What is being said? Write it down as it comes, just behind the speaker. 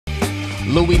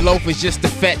Louis loafers just to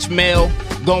fetch mail.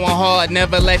 Going hard,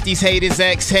 never let these haters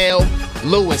exhale.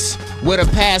 Lewis with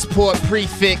a passport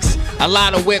prefix. A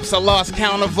lot of whips, I lost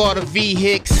count of all the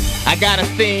V-Hicks. I got a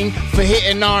thing for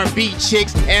hitting R&B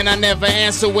chicks, and I never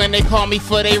answer when they call me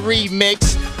for their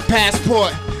remix.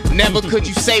 Passport, never could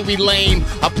you say we lame.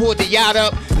 I pulled the yacht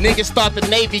up, niggas thought the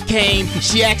Navy came.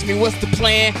 She asked me what's the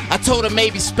plan, I told her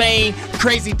maybe Spain.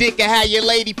 Crazy dick, I had your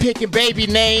lady picking baby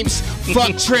names.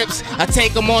 Fuck trips, I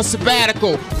take them on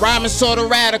sabbatical. Rhyming sorta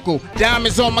radical,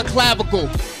 diamonds on my clavicle.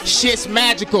 Shit's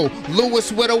magical,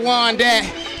 Lewis with a wand at.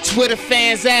 Twitter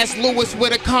fans ask Lewis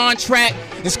with a contract.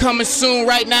 It's coming soon,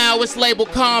 right now it's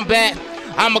labeled combat.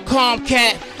 I'm a calm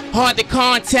cat, hard to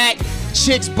contact.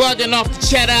 Chicks bugging off the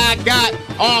cheddar I got.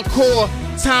 Encore,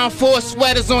 time for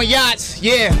sweaters on yachts,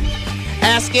 yeah.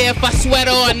 Ask her if I sweat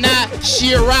her or not.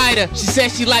 She a rider, she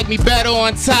said she like me better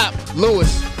on top.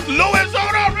 Lewis. Lewis,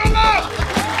 hold up, hold up!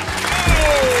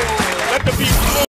 Oh.